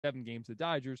7 games to the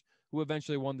Dodgers, who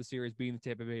eventually won the series, beating the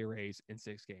Tampa Bay Rays in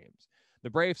 6 games. The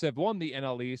Braves have won the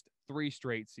NL East 3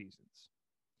 straight seasons.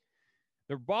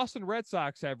 The Boston Red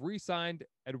Sox have re-signed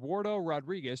Eduardo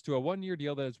Rodriguez to a 1-year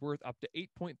deal that is worth up to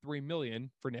 $8.3 million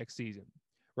for next season.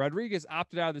 Rodriguez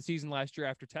opted out of the season last year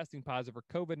after testing positive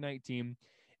for COVID-19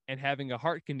 and having a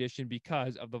heart condition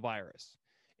because of the virus.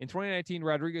 In 2019,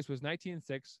 Rodriguez was 19-6,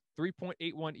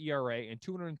 3.81 ERA, and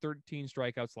 213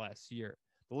 strikeouts last year.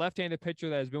 The left-handed pitcher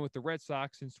that has been with the Red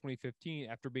Sox since 2015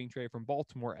 after being traded from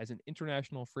Baltimore as an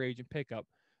international free agent pickup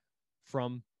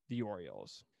from the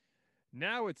Orioles.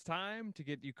 Now it's time to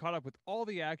get you caught up with all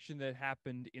the action that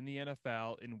happened in the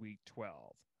NFL in Week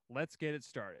 12. Let's get it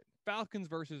started. Falcons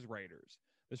versus Raiders.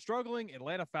 The struggling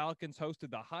Atlanta Falcons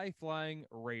hosted the high-flying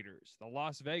Raiders. The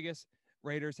Las Vegas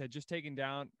Raiders had just taken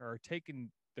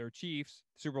their Chiefs,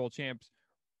 Super Bowl champs,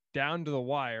 down to the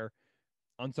wire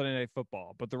on Sunday Night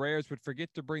Football. But the Raiders would forget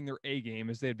to bring their A game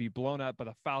as they'd be blown out by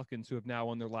the Falcons, who have now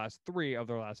won their last 3 of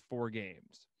their last 4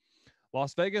 games.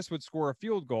 Las Vegas would score a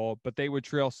field goal, but they would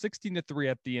trail 16-3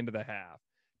 at the end of the half.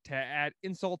 To add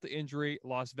insult to injury,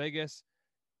 Las Vegas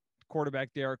quarterback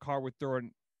Derek Carr would throw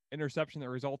an interception that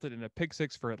resulted in a pick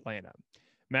 6 for Atlanta.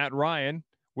 Matt Ryan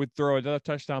would throw another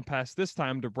touchdown pass, this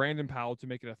time to Brandon Powell, to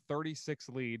make it a 36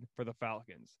 lead for the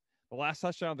Falcons. The last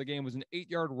touchdown of the game was an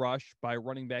 8-yard rush by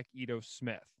running back Ito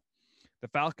Smith. The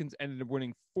Falcons ended up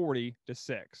winning 40-6.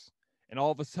 And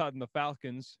all of a sudden, the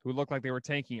Falcons, who looked like they were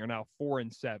tanking, are now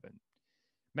 4-7.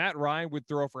 Matt Ryan would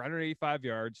throw for 185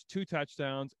 yards, 2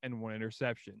 touchdowns, and 1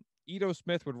 interception. Ito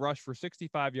Smith would rush for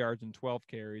 65 yards and 12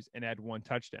 carries and add 1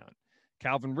 touchdown.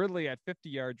 Calvin Ridley had 50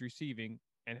 yards receiving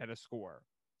and had a score.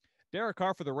 Derek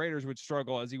Carr for the Raiders would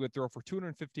struggle as he would throw for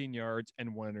 215 yards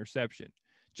and 1 interception.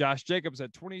 Josh Jacobs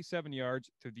had 27 yards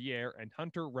through the air, and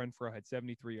Hunter Renfrow had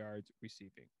 73 yards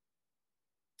receiving.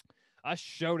 A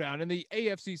showdown in the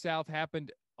AFC South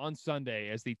happened on Sunday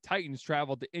as the Titans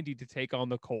traveled to Indy to take on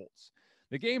the Colts.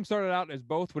 The game started out as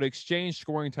both would exchange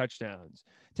scoring touchdowns.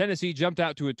 Tennessee jumped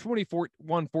out to a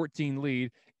 21-14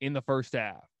 lead in the first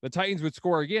half. The Titans would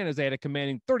score again as they had a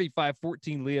commanding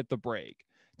 35-14 lead at the break.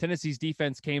 Tennessee's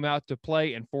defense came out to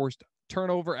play and forced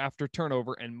turnover after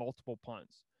turnover and multiple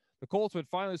punts. The Colts would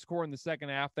finally score in the second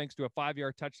half thanks to a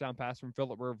 5-yard touchdown pass from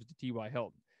Phillip Rivers to T.Y.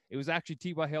 Hilton. It was actually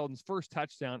T.Y. Hilton's first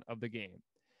touchdown of the game.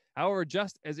 However,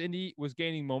 just as Indy was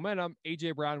gaining momentum,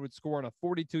 A.J. Brown would score on a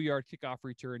 42-yard kickoff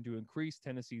return to increase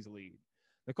Tennessee's lead.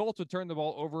 The Colts would turn the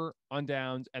ball over on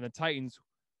downs, and the Titans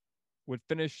would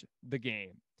finish the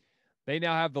game. They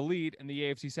now have the lead in the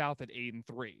AFC South at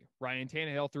 8-3. Ryan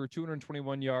Tannehill threw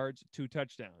 221 yards, 2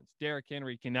 touchdowns. Derrick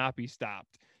Henry cannot be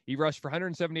stopped. He rushed for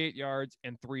 178 yards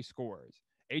and 3 scores.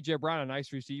 A.J. Brown, a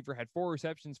nice receiver, had 4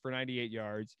 receptions for 98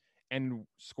 yards and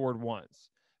scored once.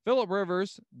 Phillip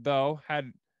Rivers, though,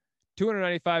 had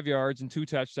 295 yards and 2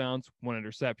 touchdowns, 1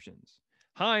 interceptions.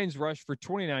 Hines rushed for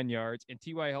 29 yards, and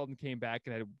T.Y. Hilton came back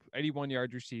and had 81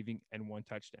 yards receiving and 1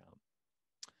 touchdown.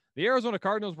 The Arizona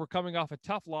Cardinals were coming off a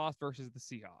tough loss versus the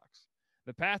Seahawks.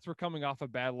 The Pats were coming off a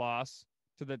bad loss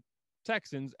to the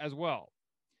Texans as well.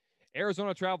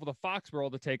 Arizona traveled to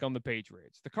Foxborough to take on the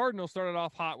Patriots. The Cardinals started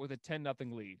off hot with a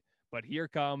 10-0 lead, but here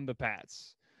come the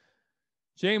Pats.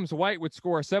 James White would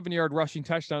score a 7-yard rushing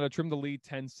touchdown to trim the lead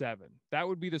 10-7. That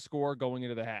would be the score going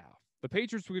into the half. The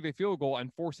Patriots would get a field goal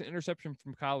and force an interception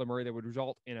from Kyler Murray that would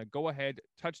result in a go-ahead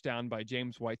touchdown by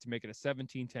James White to make it a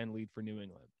 17-10 lead for New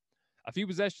England. A few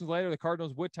possessions later, the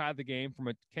Cardinals would tie the game from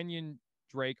a Kenyon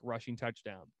Drake rushing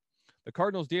touchdown. The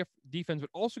Cardinals' defense would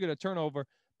also get a turnover,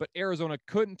 but Arizona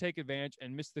couldn't take advantage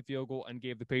and missed the field goal and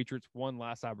gave the Patriots one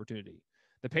last opportunity.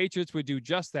 The Patriots would do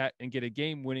just that and get a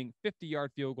game-winning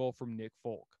 50-yard field goal from Nick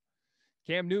Folk.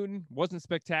 Cam Newton wasn't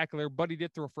spectacular, but he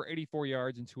did throw for 84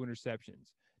 yards and 2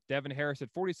 interceptions. Devin Harris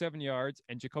had 47 yards,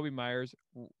 and Jacoby Myers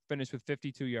finished with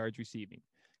 52 yards receiving.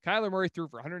 Kyler Murray threw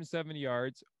for 170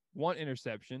 yards, 1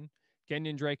 interception.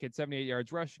 Kenyon Drake had 78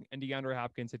 yards rushing, and DeAndre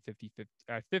Hopkins had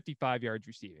 55 yards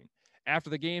receiving. After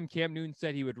the game, Cam Newton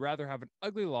said he would rather have an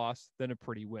ugly loss than a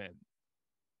pretty win.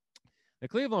 The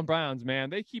Cleveland Browns, man,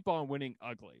 they keep on winning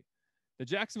ugly. The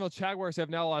Jacksonville Jaguars have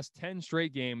now lost 10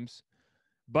 straight games.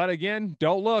 But again,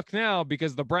 don't look now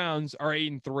because the Browns are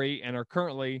 8-3 and are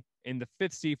currently in the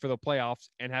 5th seed for the playoffs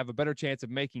and have a better chance of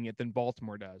making it than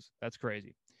Baltimore does. That's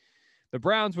crazy. The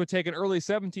Browns would take an early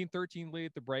 17-13 lead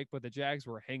at the break, but the Jags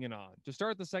were hanging on. To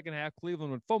start the second half,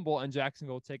 Cleveland would fumble and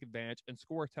Jacksonville would take advantage and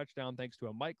score a touchdown thanks to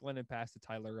a Mike Glennon pass to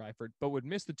Tyler Eifert, but would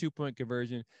miss the 2-point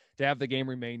conversion to have the game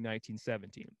remain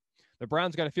 19-17. The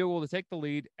Browns got a field goal to take the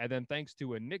lead, and then thanks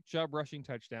to a Nick Chubb rushing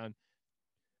touchdown,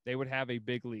 they would have a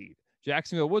big lead.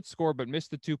 Jacksonville would score but missed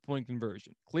the 2-point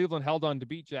conversion. Cleveland held on to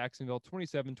beat Jacksonville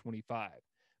 27-25.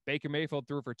 Baker Mayfield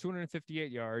threw for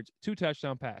 258 yards, 2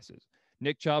 touchdown passes.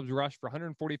 Nick Chubb rushed for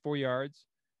 144 yards,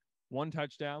 1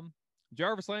 touchdown.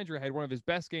 Jarvis Landry had one of his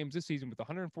best games this season with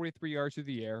 143 yards through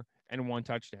the air and 1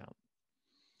 touchdown.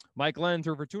 Mike Glenn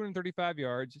threw for 235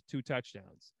 yards, 2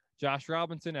 touchdowns. Josh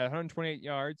Robinson had 128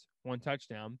 yards, 1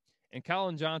 touchdown. And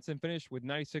Colin Johnson finished with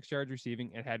 96 yards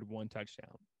receiving and had 1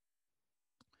 touchdown.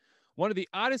 One of the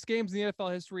oddest games in the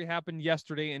NFL history happened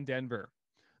yesterday in Denver.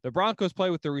 The Broncos play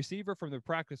with the receiver from the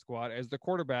practice squad as the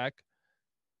quarterback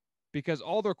because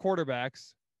all their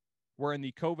quarterbacks were in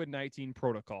the COVID-19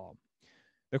 protocol.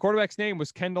 The quarterback's name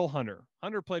was Kendall Hunter.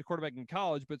 Hunter played quarterback in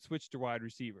college but switched to wide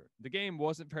receiver. The game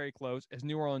wasn't very close as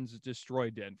New Orleans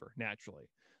destroyed Denver, naturally.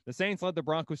 The Saints led the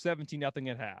Broncos 17-0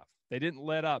 at half. They didn't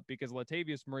let up because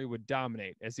Latavius Murray would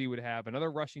dominate as he would have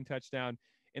another rushing touchdown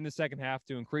in the second half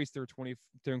to increase their lead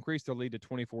to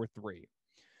 24-3.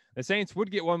 The Saints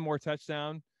would get one more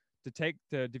touchdown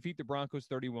to defeat the Broncos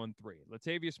 31-3.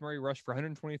 Latavius Murray rushed for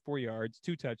 124 yards,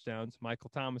 2 touchdowns.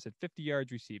 Michael Thomas had 50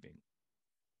 yards receiving.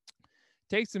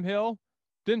 Taysom Hill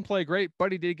didn't play great,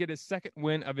 but he did get his second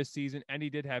win of his season, and he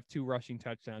did have 2 rushing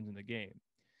touchdowns in the game.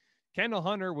 Kendall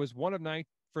Hunter was 1 of 9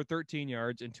 for 13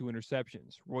 yards and 2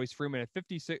 interceptions. Royce Freeman had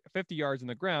 50 yards on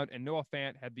the ground, and Noah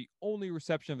Fant had the only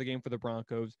reception of the game for the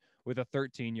Broncos with a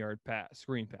 13-yard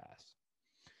screen pass.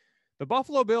 The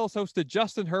Buffalo Bills hosted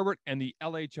Justin Herbert and the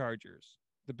LA Chargers.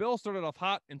 The Bills started off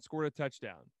hot and scored a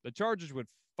touchdown. The Chargers would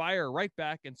fire right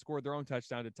back and scored their own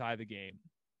touchdown to tie the game.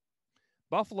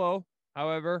 Buffalo,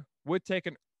 however, would take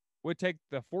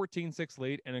the 14-6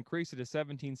 lead and increase it to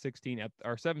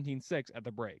 17-6 at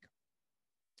the break.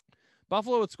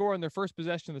 Buffalo would score on their first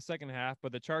possession of the second half,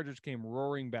 but the Chargers came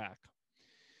roaring back.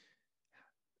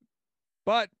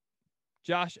 But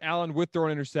Josh Allen would throw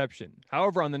an interception.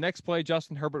 However, on the next play,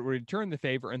 Justin Herbert would return the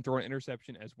favor and throw an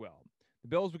interception as well. The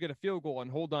Bills would get a field goal and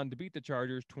hold on to beat the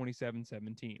Chargers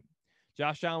 27-17.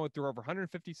 Josh Allen would throw over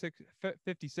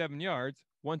 157 yards,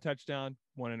 1 touchdown,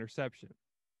 1 interception.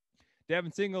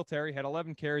 Devin Singletary had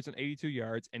 11 carries and 82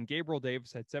 yards, and Gabriel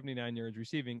Davis had 79 yards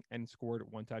receiving and scored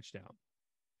 1 touchdown.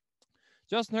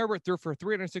 Justin Herbert threw for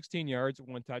 316 yards,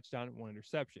 1 touchdown, 1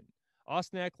 interception.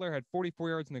 Austin Eckler had 44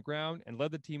 yards on the ground and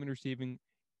led the team in receiving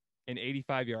and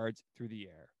 85 yards through the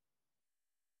air.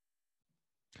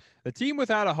 The team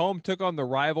without a home took on the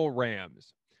rival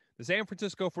Rams. The San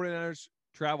Francisco 49ers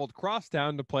traveled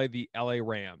crosstown to play the LA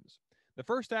Rams. The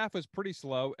first half was pretty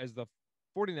slow as the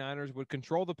 49ers would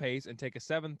control the pace and take a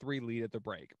 7-3 lead at the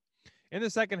break. In the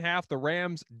second half, the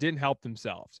Rams didn't help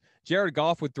themselves. Jared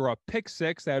Goff would throw a pick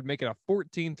six that would make it a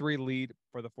 14-3 lead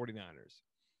for the 49ers.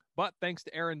 But thanks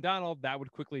to Aaron Donald, that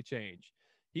would quickly change.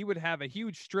 He would have a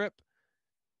huge strip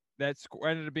that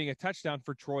ended up being a touchdown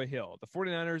for Troy Hill. The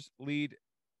 49ers lead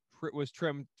was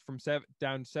trimmed from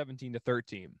down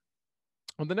 17-13.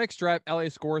 On the next drive, LA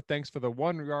scored thanks for the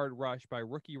 1-yard rush by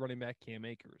rookie running back Cam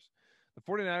Akers. The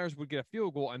 49ers would get a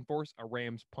field goal and force a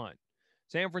Rams punt.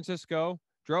 San Francisco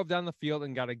drove down the field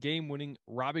and got a game-winning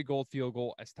Robbie Gould field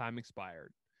goal as time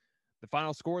expired. The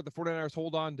final score, the 49ers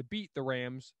hold on to beat the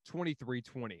Rams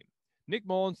 23-20. Nick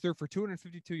Mullins threw for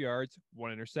 252 yards,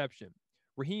 1 interception.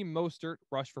 Raheem Mostert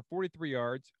rushed for 43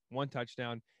 yards, 1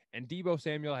 touchdown, and Deebo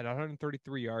Samuel had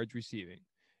 133 yards receiving.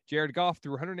 Jared Goff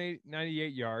threw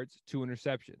 198 yards, 2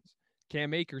 interceptions.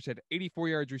 Cam Akers had 84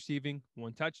 yards receiving,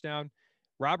 1 touchdown.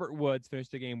 Robert Woods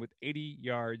finished the game with 80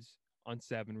 yards on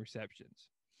 7 receptions.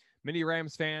 Many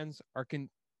Rams fans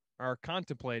are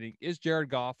contemplating, is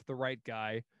Jared Goff the right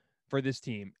guy for this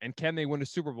team? And can they win a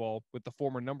Super Bowl with the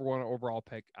former number 1 overall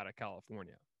pick out of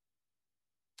California?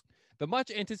 The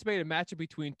much anticipated matchup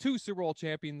between 2 Super Bowl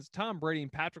champions, Tom Brady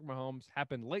and Patrick Mahomes,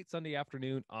 happened late Sunday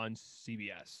afternoon on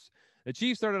CBS. The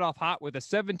Chiefs started off hot with a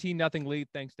 17-0 lead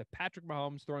thanks to Patrick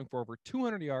Mahomes throwing for over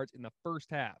 200 yards in the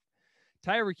first half.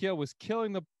 Tyreek Hill was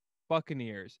killing the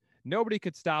Buccaneers. Nobody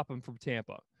could stop him from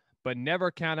Tampa. But never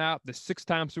count out the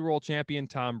 6-time Super Bowl champion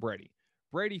Tom Brady.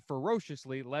 Brady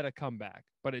ferociously led a comeback,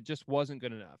 but it just wasn't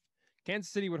good enough.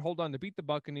 Kansas City would hold on to beat the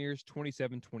Buccaneers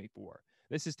 27-24.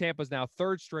 This is Tampa's now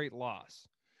 3rd straight loss.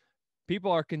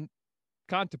 People are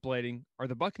contemplating, are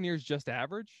the Buccaneers just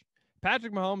average?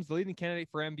 Patrick Mahomes, the leading candidate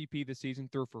for MVP this season,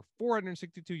 threw for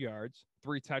 462 yards,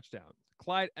 3 touchdowns.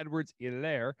 Clyde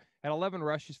Edwards-Helaire had 11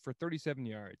 rushes for 37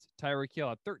 yards. Tyreek Hill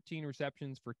had 13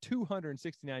 receptions for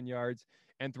 269 yards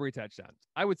and 3 touchdowns.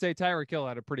 I would say Tyreek Hill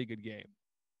had a pretty good game.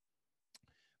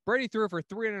 Brady threw for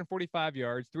 345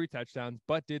 yards, 3 touchdowns,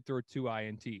 but did throw 2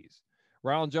 INTs.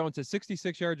 Ronald Jones had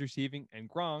 66 yards receiving, and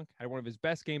Gronk had one of his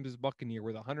best games as Buccaneer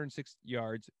with 106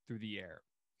 yards through the air.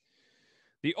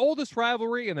 The oldest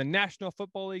rivalry in the National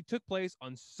Football League took place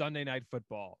on Sunday Night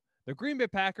Football. The Green Bay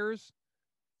Packers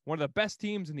one of the best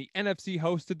teams in the NFC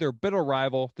hosted their bitter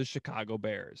rival, the Chicago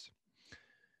Bears.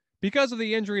 Because of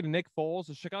the injury to Nick Foles,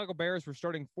 the Chicago Bears were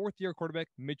starting fourth-year quarterback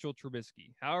Mitchell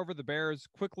Trubisky. However, the Bears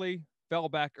quickly fell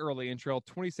back early and trailed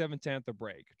 27-10 at the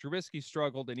break. Trubisky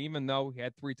struggled, and even though he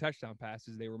had 3 touchdown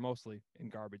passes, they were mostly in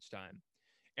garbage time.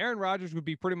 Aaron Rodgers would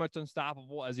be pretty much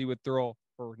unstoppable as he would throw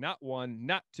for not 1,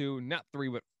 not 2, not 3,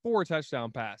 but 4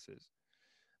 touchdown passes.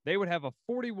 They would have a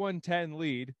 41-10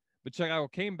 lead, but Chicago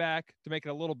came back to make it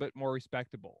a little bit more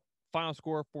respectable. Final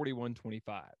score,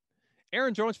 41-25.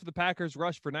 Aaron Jones for the Packers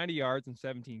rushed for 90 yards and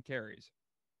 17 carries.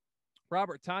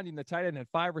 Robert Tonyan, the tight end, had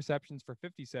 5 receptions for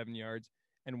 57 yards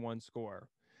and 1 score.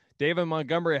 David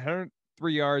Montgomery had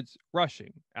 103 yards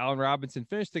rushing. Allen Robinson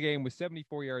finished the game with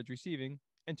 74 yards receiving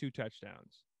and 2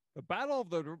 touchdowns. The Battle of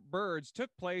the Birds took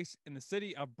place in the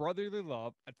city of brotherly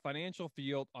love at Financial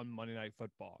Field on Monday Night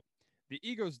Football. The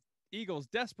Eagles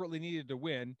desperately needed to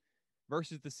win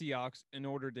versus the Seahawks in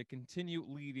order to continue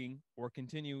leading or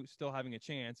continue still having a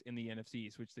chance in the NFC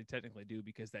East, which they technically do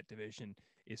because that division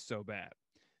is so bad.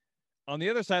 On the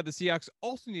other side, the Seahawks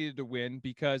also needed to win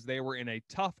because they were in a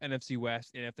tough NFC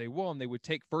West, and if they won, they would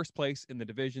take first place in the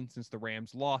division since the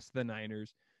Rams lost to the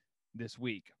Niners this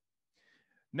week.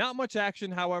 Not much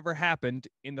action, however, happened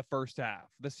in the first half.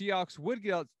 The Seahawks would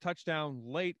get a touchdown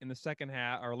late in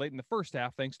the first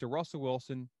half, thanks to Russell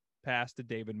Wilson pass to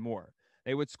David Moore.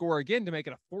 They would score again to make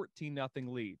it a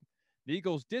 14-0 lead. The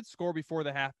Eagles did score before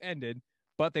the half ended,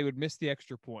 but they would miss the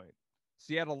extra point.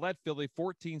 Seattle led Philly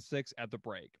 14-6 at the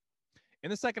break. In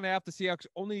the second half, the Seahawks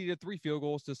only needed 3 field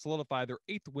goals to solidify their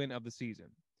 8th win of the season.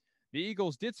 The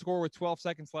Eagles did score with 12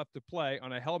 seconds left to play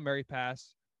on a Hail Mary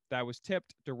pass that was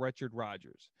tipped to Richard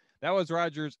Rodgers. That was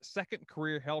Rodgers' second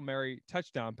career Hail Mary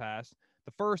touchdown pass.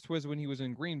 The first was when he was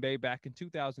in Green Bay back in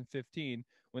 2015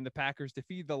 when the Packers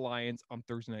defeated the Lions on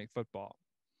Thursday Night Football.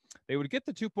 They would get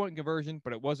the 2-point conversion,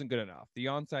 but it wasn't good enough. The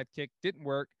onside kick didn't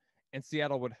work, and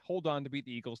Seattle would hold on to beat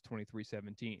the Eagles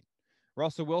 23-17.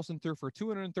 Russell Wilson threw for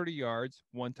 230 yards,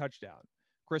 1 touchdown.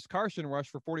 Chris Carson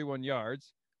rushed for 41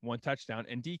 yards, 1 touchdown,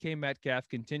 and DK Metcalf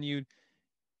continued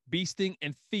beasting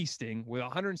and feasting with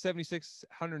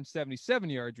 177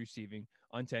 yards receiving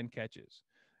on 10 catches.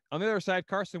 On the other side,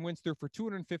 Carson Wentz threw for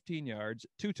 215 yards,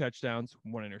 2 touchdowns,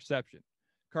 1 interception.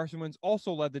 Carson Wentz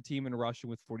also led the team in rushing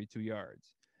with 42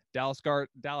 yards. Dallas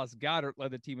Goedert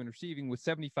led the team in receiving with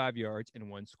 75 yards and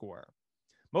 1 score.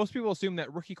 Most people assume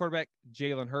that rookie quarterback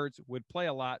Jalen Hurts would play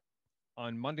a lot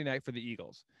on Monday night for the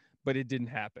Eagles, but it didn't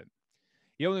happen.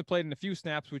 He only played in a few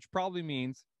snaps, which probably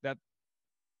means that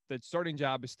the starting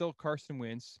job is still Carson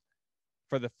Wentz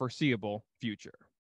for the foreseeable future.